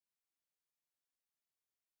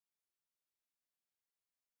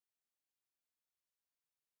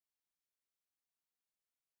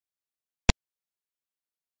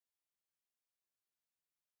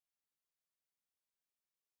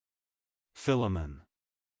Philemon.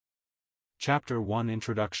 Chapter 1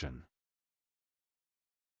 Introduction.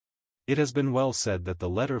 It has been well said that the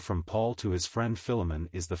letter from Paul to his friend Philemon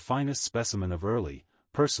is the finest specimen of early,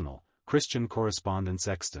 personal, Christian correspondence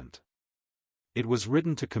extant. It was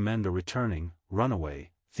written to commend a returning, runaway,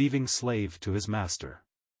 thieving slave to his master.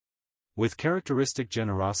 With characteristic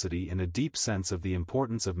generosity and a deep sense of the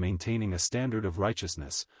importance of maintaining a standard of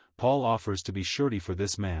righteousness, Paul offers to be surety for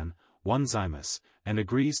this man, Onesimus, and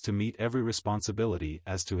agrees to meet every responsibility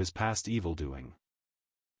as to his past evildoing.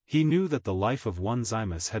 He knew that the life of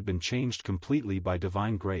Onesimus had been changed completely by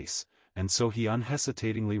divine grace, and so he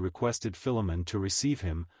unhesitatingly requested Philemon to receive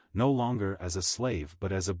him, no longer as a slave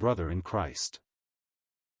but as a brother in Christ.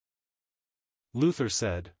 Luther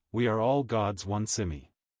said, "We are all God's one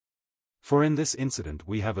simi." For in this incident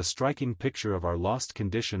we have a striking picture of our lost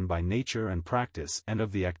condition by nature and practice and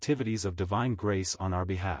of the activities of divine grace on our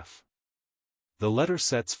behalf. The letter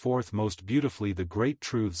sets forth most beautifully the great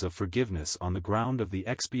truths of forgiveness on the ground of the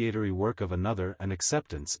expiatory work of another and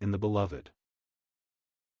acceptance in the Beloved.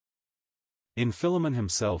 In Philemon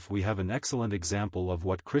himself we have an excellent example of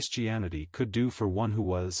what Christianity could do for one who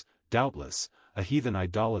was, doubtless, a heathen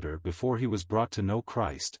idolater before he was brought to know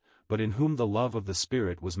Christ, but in whom the love of the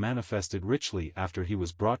Spirit was manifested richly after he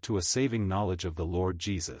was brought to a saving knowledge of the Lord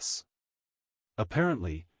Jesus.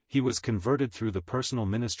 Apparently, he was converted through the personal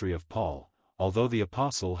ministry of Paul, although the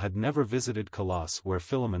apostle had never visited Colossae where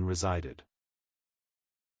Philemon resided.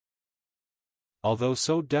 Although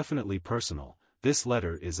so definitely personal, this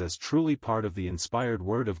letter is as truly part of the inspired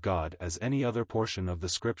Word of God as any other portion of the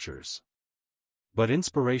Scriptures. But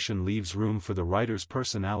inspiration leaves room for the writer's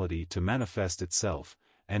personality to manifest itself,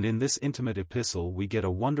 and in this intimate epistle we get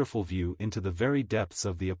a wonderful view into the very depths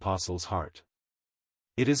of the apostle's heart.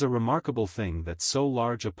 It is a remarkable thing that so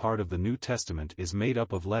large a part of the New Testament is made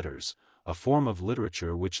up of letters, a form of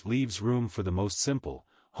literature which leaves room for the most simple,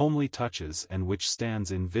 homely touches and which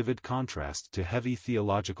stands in vivid contrast to heavy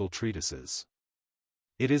theological treatises.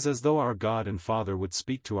 It is as though our God and Father would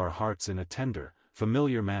speak to our hearts in a tender,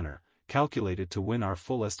 familiar manner, calculated to win our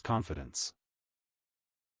fullest confidence.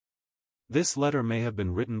 This letter may have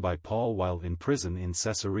been written by Paul while in prison in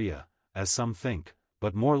Caesarea, as some think,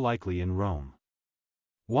 but more likely in Rome.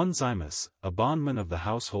 Onesimus, a bondman of the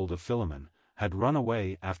household of Philemon, had run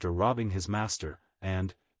away after robbing his master,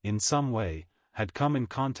 and, in some way, had come in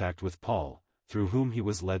contact with Paul, through whom he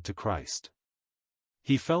was led to Christ.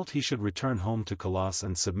 He felt he should return home to Colossae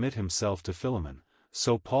and submit himself to Philemon,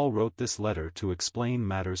 so Paul wrote this letter to explain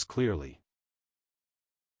matters clearly.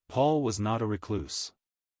 Paul was not a recluse.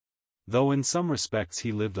 Though in some respects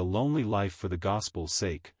he lived a lonely life for the gospel's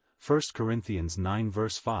sake, 1 Corinthians 9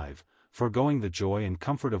 verse 5, foregoing the joy and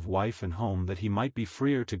comfort of wife and home that he might be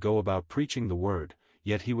freer to go about preaching the word,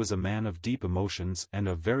 yet he was a man of deep emotions and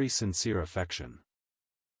of very sincere affection.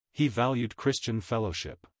 He valued Christian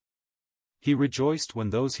fellowship. He rejoiced when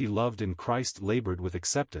those he loved in Christ labored with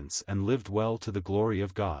acceptance and lived well to the glory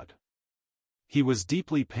of God. He was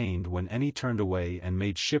deeply pained when any turned away and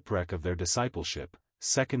made shipwreck of their discipleship,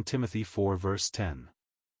 2 Timothy 4 verse 10.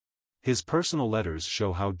 His personal letters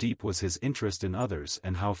show how deep was his interest in others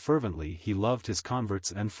and how fervently he loved his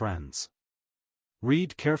converts and friends.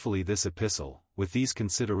 Read carefully this epistle, with these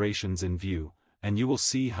considerations in view, and you will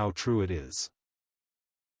see how true it is.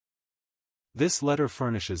 This letter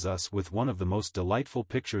furnishes us with one of the most delightful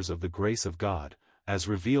pictures of the grace of God, as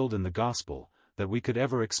revealed in the Gospel, that we could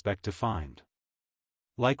ever expect to find.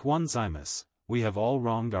 Like Onesimus, we have all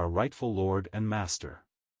wronged our rightful Lord and Master.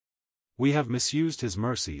 We have misused his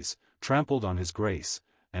mercies, trampled on his grace,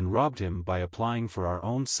 and robbed him by applying for our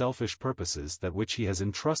own selfish purposes that which he has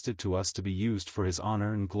entrusted to us to be used for his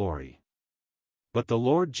honor and glory. But the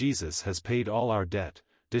Lord Jesus has paid all our debt,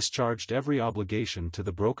 discharged every obligation to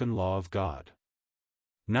the broken law of God.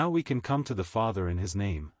 Now we can come to the Father in his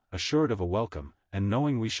name, assured of a welcome, and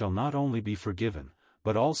knowing we shall not only be forgiven,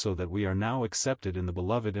 but also that we are now accepted in the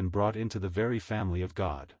Beloved and brought into the very family of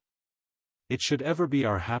God. It should ever be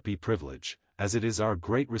our happy privilege, as it is our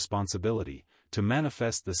great responsibility, to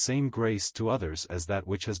manifest the same grace to others as that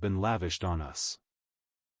which has been lavished on us.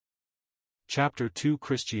 Chapter 2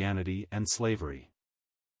 Christianity and Slavery.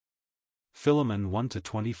 Philemon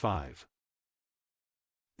 1-25.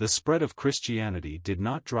 The spread of Christianity did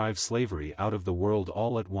not drive slavery out of the world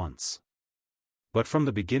all at once. But from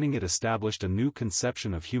the beginning it established a new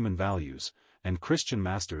conception of human values, and Christian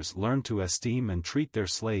masters learned to esteem and treat their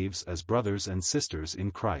slaves as brothers and sisters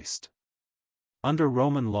in Christ. Under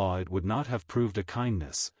Roman law it would not have proved a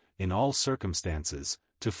kindness, in all circumstances,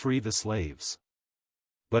 to free the slaves.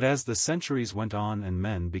 But as the centuries went on and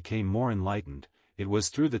men became more enlightened, it was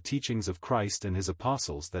through the teachings of Christ and his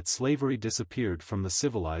apostles that slavery disappeared from the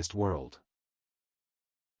civilized world.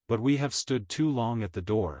 But we have stood too long at the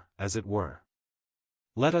door, as it were.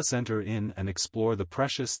 Let us enter in and explore the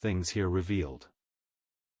precious things here revealed.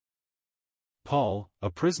 Paul,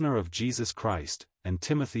 a prisoner of Jesus Christ, and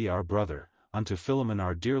Timothy our brother, unto Philemon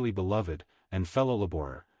our dearly beloved, and fellow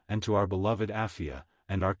laborer, and to our beloved Apphia,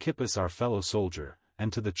 and Archippus our fellow soldier,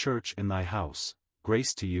 and to the church in thy house,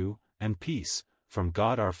 grace to you, and peace, from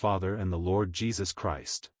God our Father and the Lord Jesus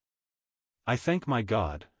Christ. I thank my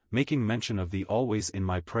God, making mention of thee always in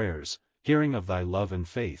my prayers, hearing of thy love and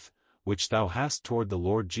faith, which thou hast toward the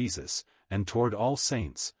Lord Jesus, and toward all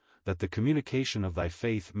saints, that the communication of thy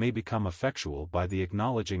faith may become effectual by the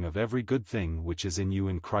acknowledging of every good thing which is in you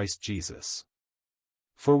in Christ Jesus.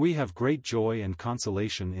 For we have great joy and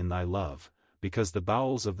consolation in thy love, because the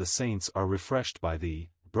bowels of the saints are refreshed by thee,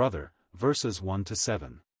 brother. Verses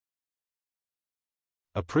 1-7.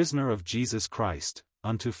 A prisoner of Jesus Christ,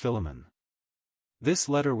 unto Philemon. This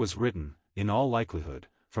letter was written, in all likelihood,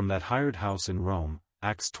 from that hired house in Rome,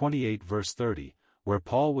 Acts 28 verse 30, where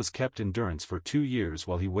Paul was kept in durance for 2 years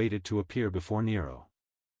while he waited to appear before Nero.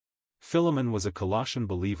 Philemon was a Colossian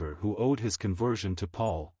believer who owed his conversion to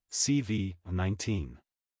Paul, cv. 19.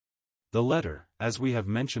 The letter, as we have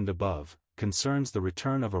mentioned above, concerns the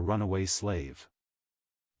return of a runaway slave.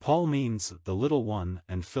 Paul means the little one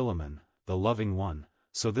and Philemon, the loving one,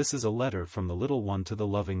 so this is a letter from the little one to the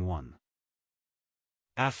loving one.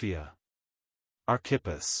 Apphia.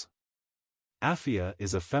 Archippus. Apphia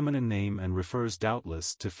is a feminine name and refers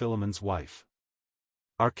doubtless to Philemon's wife.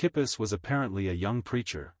 Archippus was apparently a young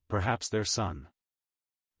preacher, perhaps their son.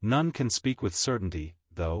 None can speak with certainty,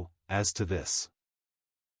 though, as to this.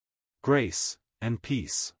 Grace, and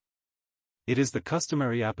peace. It is the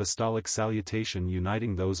customary apostolic salutation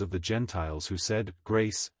uniting those of the Gentiles who said,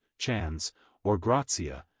 grace, chans, or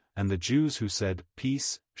gratia, and the Jews who said,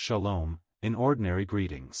 peace, shalom, in ordinary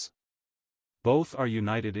greetings. Both are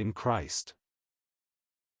united in Christ.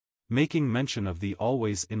 Making mention of thee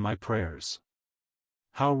always in my prayers.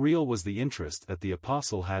 How real was the interest that the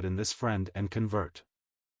apostle had in this friend and convert.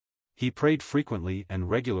 He prayed frequently and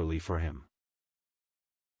regularly for him.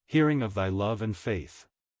 Hearing of thy love and faith.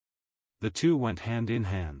 The two went hand in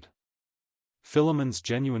hand. Philemon's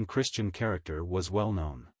genuine Christian character was well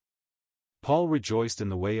known. Paul rejoiced in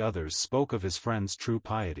the way others spoke of his friend's true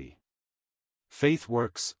piety. Faith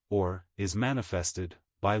works, or, is manifested,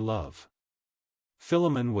 by love.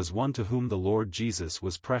 Philemon was one to whom the Lord Jesus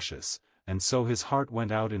was precious, and so his heart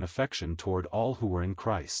went out in affection toward all who were in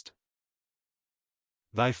Christ.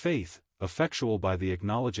 Thy faith, effectual by the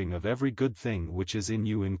acknowledging of every good thing which is in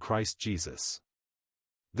you in Christ Jesus.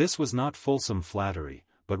 This was not fulsome flattery,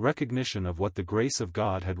 but recognition of what the grace of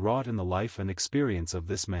God had wrought in the life and experience of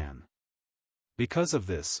this man. Because of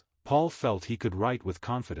this, Paul felt he could write with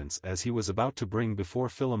confidence as he was about to bring before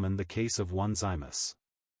Philemon the case of one Onesimus.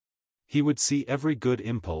 He would see every good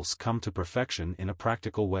impulse come to perfection in a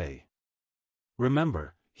practical way.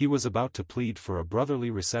 Remember, he was about to plead for a brotherly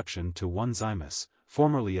reception to one Onesimus,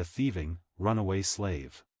 formerly a thieving, runaway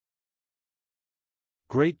slave.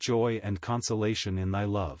 Great joy and consolation in thy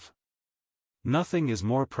love. Nothing is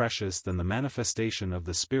more precious than the manifestation of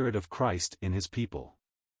the Spirit of Christ in his people.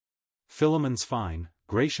 Philemon's fine,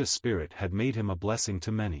 gracious spirit had made him a blessing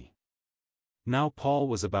to many. Now Paul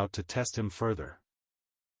was about to test him further.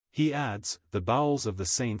 He adds, the bowels of the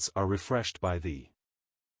saints are refreshed by thee.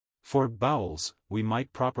 For bowels, we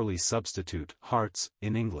might properly substitute hearts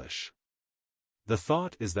in English. The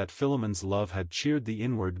thought is that Philemon's love had cheered the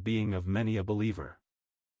inward being of many a believer.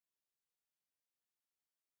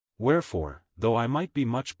 Wherefore, though I might be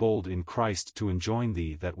much bold in Christ to enjoin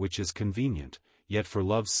thee that which is convenient, yet for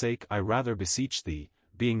love's sake I rather beseech thee,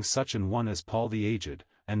 being such an one as Paul the aged,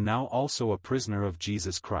 and now also a prisoner of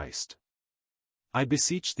Jesus Christ. I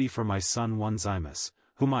beseech thee for my son Onesimus,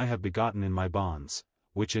 whom I have begotten in my bonds,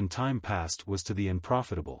 which in time past was to thee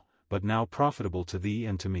unprofitable, but now profitable to thee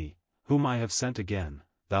and to me, whom I have sent again,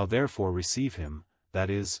 thou therefore receive him, that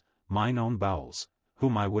is, mine own bowels,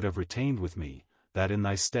 whom I would have retained with me, that in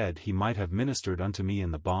thy stead he might have ministered unto me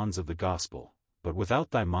in the bonds of the gospel, but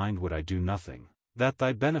without thy mind would I do nothing, that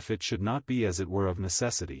thy benefit should not be as it were of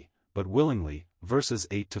necessity, but willingly. Verses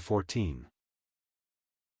 8-14.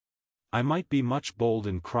 I might be much bold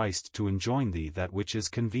in Christ to enjoin thee that which is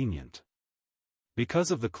convenient.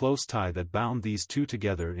 Because of the close tie that bound these two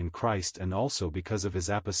together in Christ and also because of his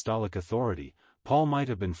apostolic authority, Paul might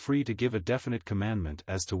have been free to give a definite commandment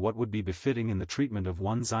as to what would be befitting in the treatment of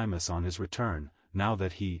one Onesimus on his return, now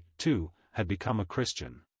that he, too, had become a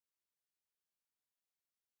Christian.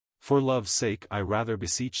 For love's sake I rather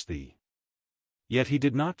beseech thee. Yet he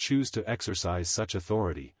did not choose to exercise such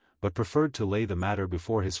authority, but preferred to lay the matter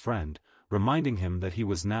before his friend, reminding him that he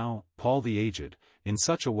was now, Paul the aged, in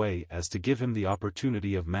such a way as to give him the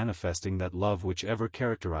opportunity of manifesting that love which ever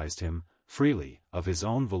characterized him, freely, of his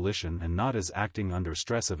own volition and not as acting under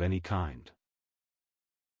stress of any kind.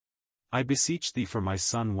 I beseech thee for my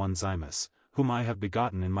son Onesimus, whom I have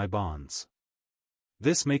begotten in my bonds.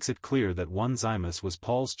 This makes it clear that Onesimus was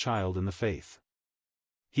Paul's child in the faith.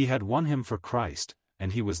 He had won him for Christ,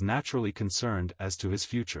 and he was naturally concerned as to his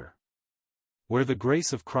future. Where the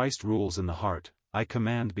grace of Christ rules in the heart, I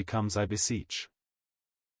command becomes I beseech.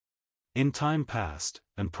 In time past,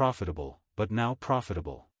 unprofitable, but now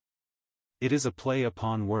profitable. It is a play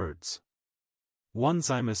upon words.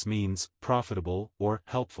 Onesimus means profitable or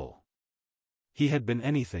helpful. He had been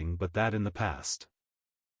anything but that in the past.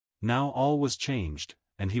 Now all was changed,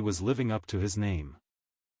 and he was living up to his name.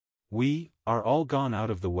 We are all gone out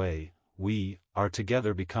of the way, we are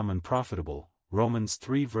together become unprofitable, Romans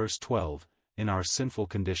 3 verse 12, in our sinful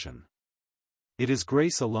condition. It is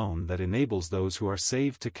grace alone that enables those who are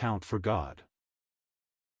saved to count for God.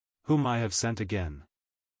 Whom I have sent again.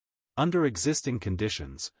 Under existing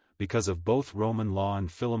conditions, because of both Roman law and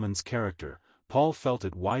Philemon's character, Paul felt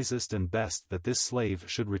it wisest and best that this slave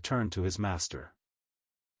should return to his master.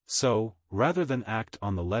 So, rather than act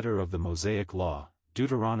on the letter of the Mosaic law,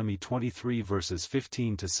 Deuteronomy 23 verses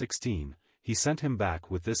 15 to 16, he sent him back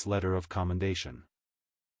with this letter of commendation.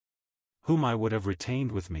 Whom I would have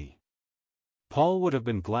retained with me. Paul would have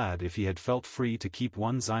been glad if he had felt free to keep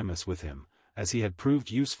Onesimus with him, as he had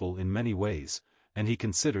proved useful in many ways, and he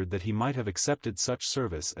considered that he might have accepted such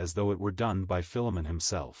service as though it were done by Philemon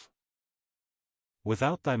himself.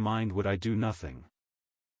 Without thy mind would I do nothing.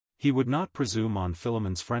 He would not presume on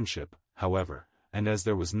Philemon's friendship, however, and as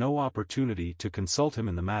there was no opportunity to consult him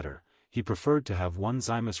in the matter, he preferred to have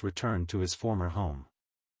Onesimus return to his former home.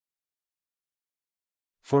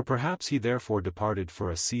 For perhaps he therefore departed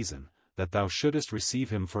for a season, that thou shouldest receive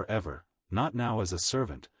him forever, not now as a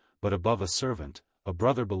servant, but above a servant, a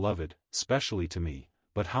brother beloved, specially to me,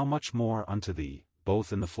 but how much more unto thee,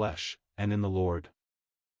 both in the flesh, and in the Lord?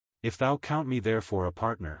 If thou count me therefore a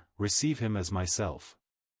partner, receive him as myself.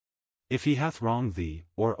 If he hath wronged thee,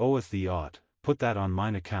 or oweth thee aught, put that on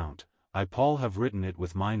mine account, I Paul have written it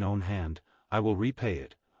with mine own hand, I will repay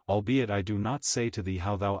it, albeit I do not say to thee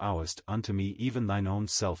how thou owest unto me even thine own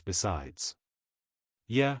self besides.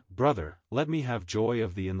 Yea, brother, let me have joy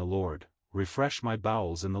of thee in the Lord, refresh my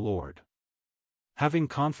bowels in the Lord. Having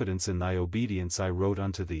confidence in thy obedience I wrote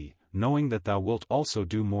unto thee, knowing that thou wilt also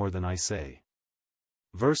do more than I say.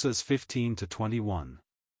 Verses 15 to 21.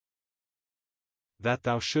 That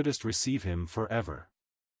thou shouldest receive him forever.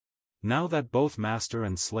 Now that both master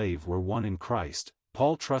and slave were one in Christ,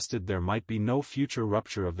 Paul trusted there might be no future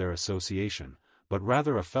rupture of their association, but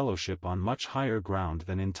rather a fellowship on much higher ground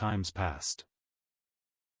than in times past.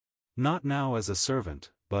 Not now as a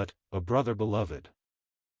servant, but a brother beloved.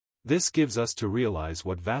 This gives us to realize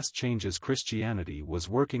what vast changes Christianity was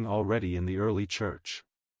working already in the early church.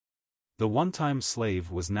 The one-time slave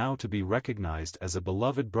was now to be recognized as a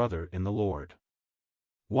beloved brother in the Lord.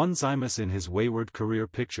 Onesimus in his wayward career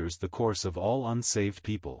pictures the course of all unsaved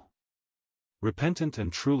people. Repentant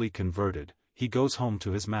and truly converted, he goes home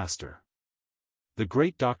to his master. The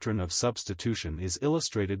great doctrine of substitution is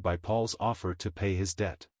illustrated by Paul's offer to pay his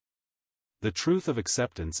debt. The truth of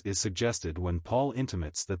acceptance is suggested when Paul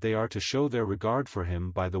intimates that they are to show their regard for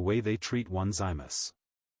him by the way they treat Onesimus.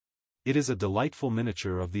 It is a delightful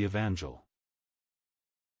miniature of the Evangel.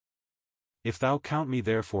 If thou count me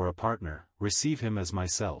therefore a partner, receive him as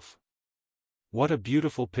myself. What a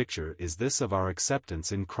beautiful picture is this of our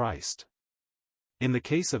acceptance in Christ. In the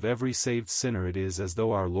case of every saved sinner it is as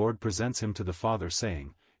though our Lord presents him to the Father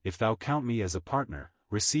saying, If thou count me as a partner,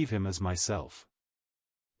 receive him as myself.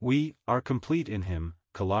 We are complete in him,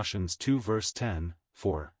 Colossians 2 verse 10,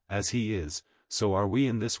 for, as he is, so are we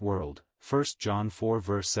in this world, 1 John 4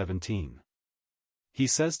 verse 17. He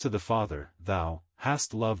says to the Father, Thou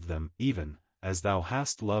hast loved them, even as thou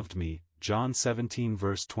hast loved me, John 17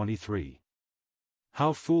 verse 23.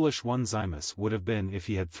 How foolish Onesimus would have been if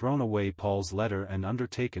he had thrown away Paul's letter and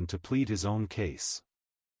undertaken to plead his own case.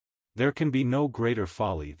 There can be no greater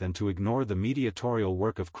folly than to ignore the mediatorial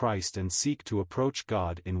work of Christ and seek to approach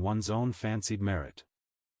God in one's own fancied merit.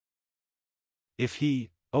 If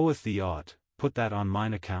he oweth thee aught, put that on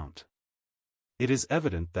mine account. It is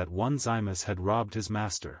evident that Onesimus had robbed his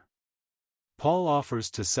master. Paul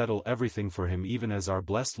offers to settle everything for him even as our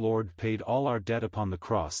blessed Lord paid all our debt upon the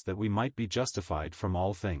cross that we might be justified from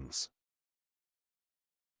all things.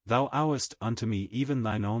 Thou owest unto me even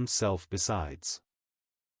thine own self besides.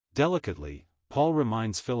 Delicately, Paul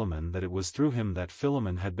reminds Philemon that it was through him that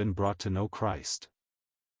Philemon had been brought to know Christ.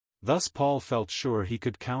 Thus Paul felt sure he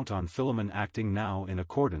could count on Philemon acting now in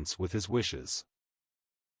accordance with his wishes.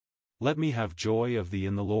 Let me have joy of thee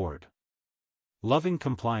in the Lord. Loving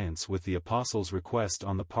compliance with the apostle's request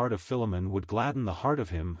on the part of Philemon would gladden the heart of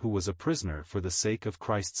him who was a prisoner for the sake of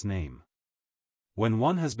Christ's name. When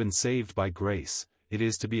one has been saved by grace, it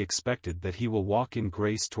is to be expected that he will walk in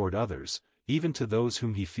grace toward others, even to those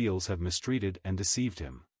whom he feels have mistreated and deceived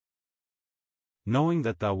him. Knowing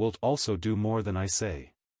that thou wilt also do more than I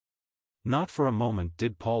say. Not for a moment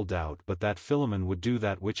did Paul doubt but that Philemon would do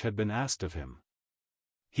that which had been asked of him.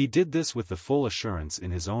 He did this with the full assurance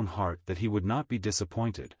in his own heart that he would not be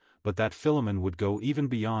disappointed, but that Philemon would go even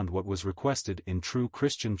beyond what was requested in true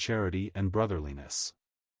Christian charity and brotherliness.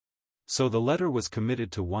 So the letter was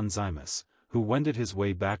committed to one Onesimus, who wended his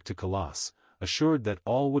way back to Colossus, assured that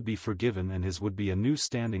all would be forgiven and his would be a new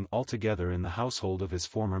standing altogether in the household of his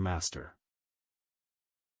former master.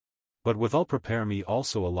 But withal prepare me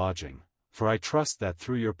also a lodging, for I trust that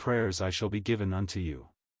through your prayers I shall be given unto you.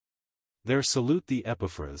 There salute thee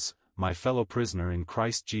Epaphras, my fellow prisoner in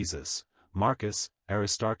Christ Jesus, Marcus,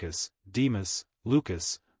 Aristarchus, Demas,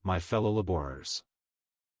 Lucas, my fellow laborers.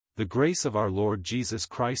 The grace of our Lord Jesus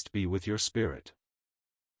Christ be with your spirit.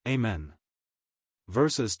 Amen.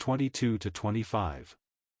 Verses 22 to 25.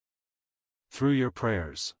 Through your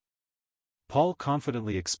prayers. Paul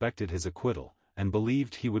confidently expected his acquittal, and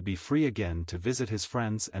believed he would be free again to visit his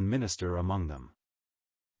friends and minister among them.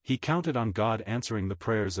 He counted on God answering the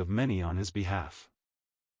prayers of many on his behalf.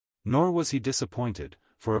 Nor was he disappointed,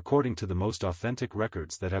 for according to the most authentic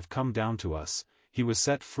records that have come down to us, he was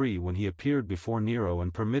set free when he appeared before Nero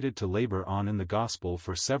and permitted to labor on in the gospel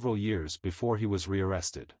for several years before he was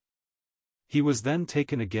rearrested. He was then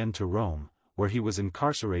taken again to Rome, where he was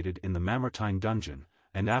incarcerated in the Mamertine dungeon,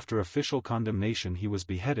 and after official condemnation he was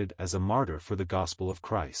beheaded as a martyr for the gospel of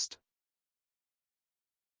Christ.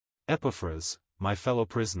 Epaphras, my fellow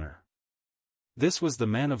prisoner. This was the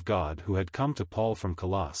man of God who had come to Paul from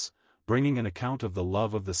Colossus, bringing an account of the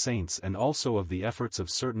love of the saints and also of the efforts of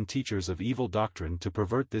certain teachers of evil doctrine to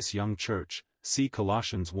pervert this young church. See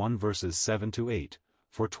Colossians 1 verses 7-8,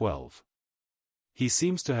 4:12. He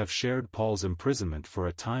seems to have shared Paul's imprisonment for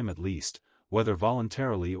a time at least, whether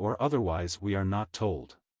voluntarily or otherwise we are not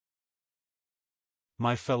told.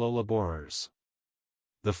 My fellow laborers.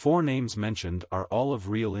 The four names mentioned are all of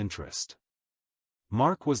real interest.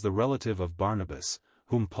 Mark was the relative of Barnabas,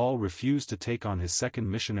 whom Paul refused to take on his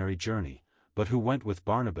second missionary journey, but who went with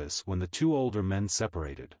Barnabas when the two older men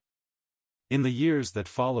separated. In the years that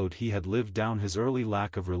followed he had lived down his early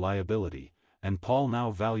lack of reliability, and Paul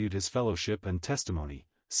now valued his fellowship and testimony.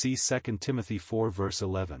 See 2 Timothy 4 verse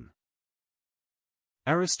 11.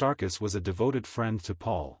 Aristarchus was a devoted friend to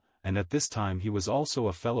Paul, and at this time he was also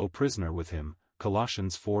a fellow prisoner with him.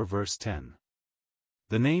 Colossians 4 verse 10.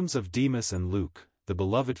 The names of Demas and Luke, the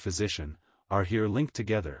beloved physician, are here linked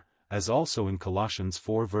together, as also in Colossians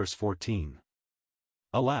 4 verse 14.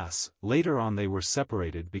 Alas, later on they were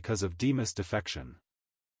separated because of Demas' defection.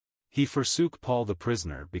 He forsook Paul the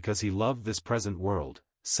prisoner because he loved this present world.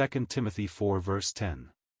 2 Timothy 4 verse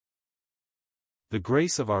 10. The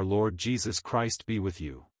grace of our Lord Jesus Christ be with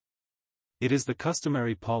you. It is the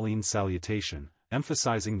customary Pauline salutation,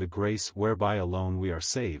 emphasizing the grace whereby alone we are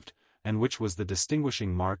saved, and which was the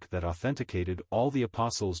distinguishing mark that authenticated all the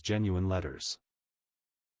apostles' genuine letters.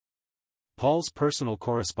 Paul's personal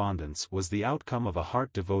correspondence was the outcome of a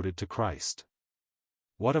heart devoted to Christ.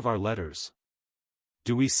 What of our letters?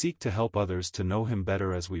 Do we seek to help others to know him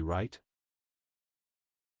better as we write?